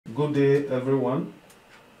Good day, everyone.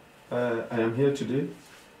 I am here today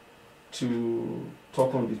to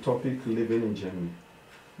talk on the topic living in Germany.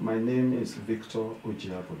 My name is Victor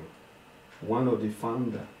Ojiabolo, one of the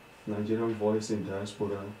founder, Nigerian Voice in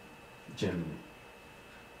Diaspora, Germany.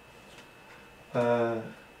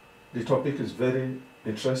 The topic is very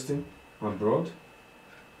interesting and broad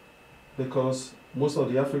because most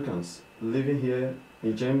of the Africans living here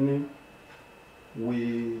in Germany,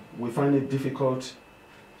 we find it difficult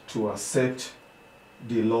to accept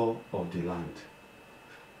the law of the land.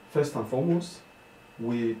 First and foremost,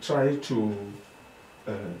 we try to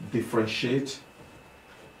differentiate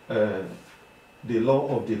the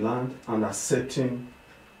law of the land and accepting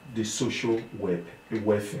the social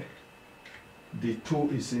welfare. The two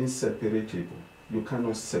is inseparable. You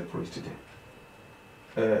cannot separate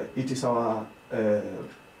them. It is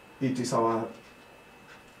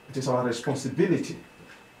our responsibility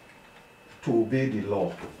to obey the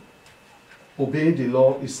law. Obeying the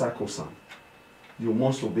law is sacrosanct. You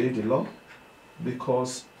must obey the law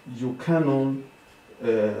because you cannot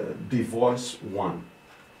divorce one.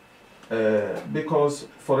 Because,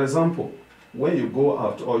 for example, when you go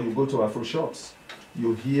out or you go to Afro shops,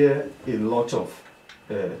 you hear a lot of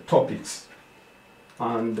topics.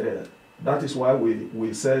 And that is why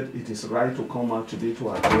we said it is right to come out today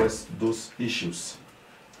to address those issues.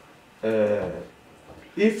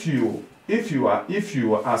 If you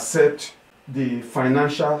accept the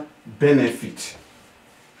financial benefit,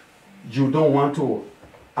 you don't want to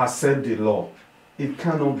accept the law, it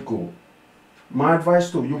cannot go. My advice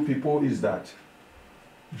to you people is that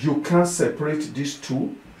you can't separate these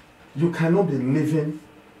two. You cannot be living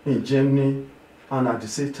in Germany and at the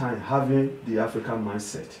same time having the African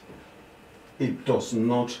mindset. It does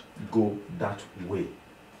not go that way.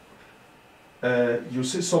 You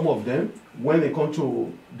see some of them, when it comes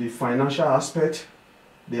to the financial aspect,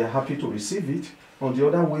 they are happy to receive it. On the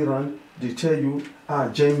other way around, they tell you,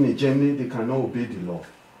 Germany, they cannot obey the law.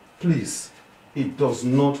 Please, it does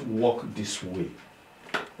not work this way.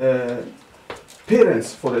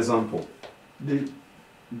 Parents, for example,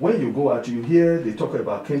 when you go out, you hear they talk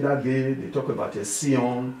about kindergarten, they talk about a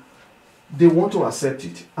Sion. They want to accept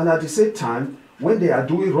it. And at the same time, when they are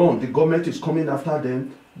doing wrong, the government is coming after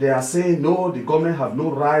them. They are saying, no, the government have no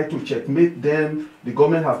right to checkmate them. The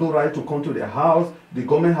government have no right to come to their house. The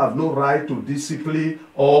government have no right to discipline,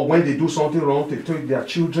 or when they do something wrong, to take their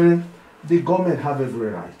children. The government have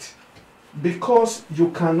every right. Because you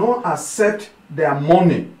cannot accept their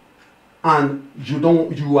money and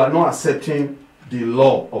you are not accepting the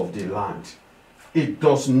law of the land. It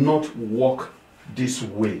does not work this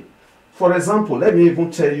way. For example, let me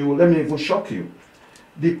even shock you.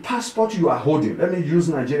 The passport you are holding, let me use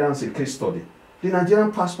Nigeria as a case study. The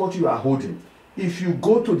Nigerian passport you are holding, if you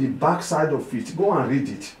go to the back side of it, go and read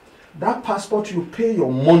it. That passport, you pay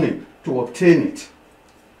your money to obtain it.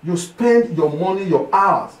 You spend your money, your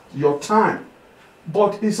hours, your time.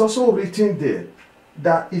 But it's also written there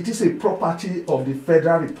that it is a property of the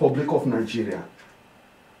Federal Republic of Nigeria.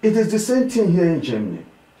 It is the same thing here in Germany.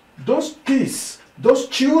 Those kids, those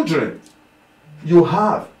children you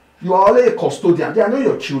have, you are only a custodian. They are not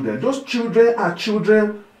your children. Those children are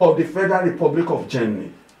children of the Federal Republic of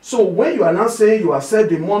Germany. So when you are not saying you accept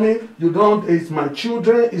the money, you don't, it's my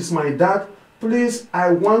children, it's my dad, please,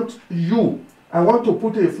 I want to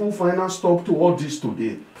put a full final stop to all this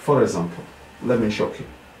today. For example, let me shock you.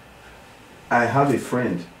 I have a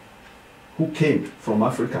friend who came from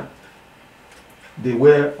Africa. They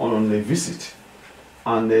were on a visit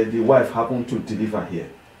and the wife happened to deliver here.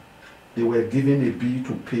 They were given a bill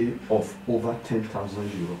to pay of over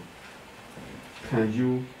 10,000 euro. Can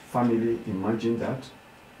you, family, imagine that?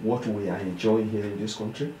 What we are enjoying here in this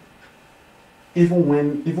country?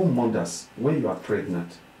 Even mothers, when you are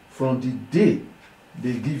pregnant, from the day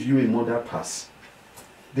they give you a mother pass,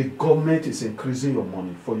 the government is increasing your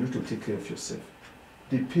money for you to take care of yourself.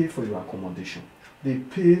 They pay for your accommodation. They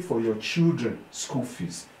pay for your children's school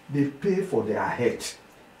fees. They pay for their health.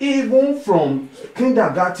 Even from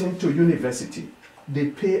kindergarten to university, they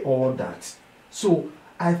pay all that. So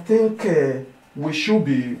I think we should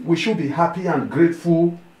be happy and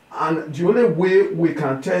grateful. And the only way we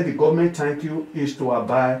can tell the government thank you is to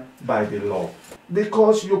abide by the law.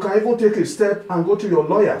 Because you can even take a step and go to your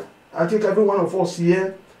lawyer. I think every one of us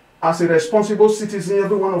here, as a responsible citizen,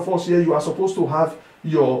 every one of us here, you are supposed to have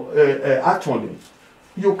your attorney.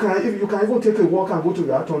 You can even take a walk and go to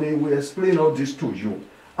the attorney. We explain all this to you.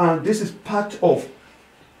 And this is part of,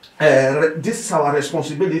 this is our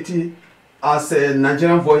responsibility as a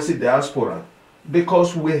Nigerian Voice in Diaspora,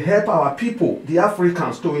 because we help our people, the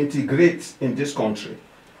Africans, to integrate in this country.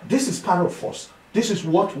 This is part of us. This is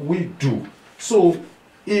what we do. So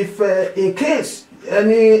if in case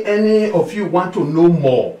any of you want to know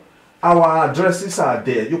more, our addresses are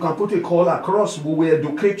there. You can put a call across. We will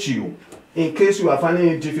educate you. In case you are finding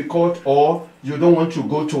it difficult or you don't want to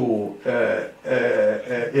go to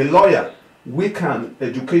a lawyer, we can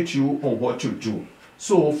educate you on what to do.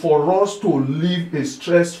 So for us to live a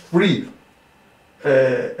stress-free,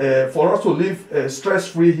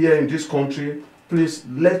 stress-free here in this country, please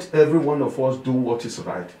let every one of us do what is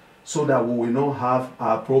right, so that we will not have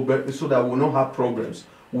our problem, so that we will not have problems.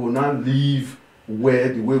 We will not live the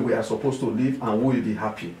way we are supposed to live, and we will be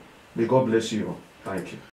happy. May God bless you. Thank you.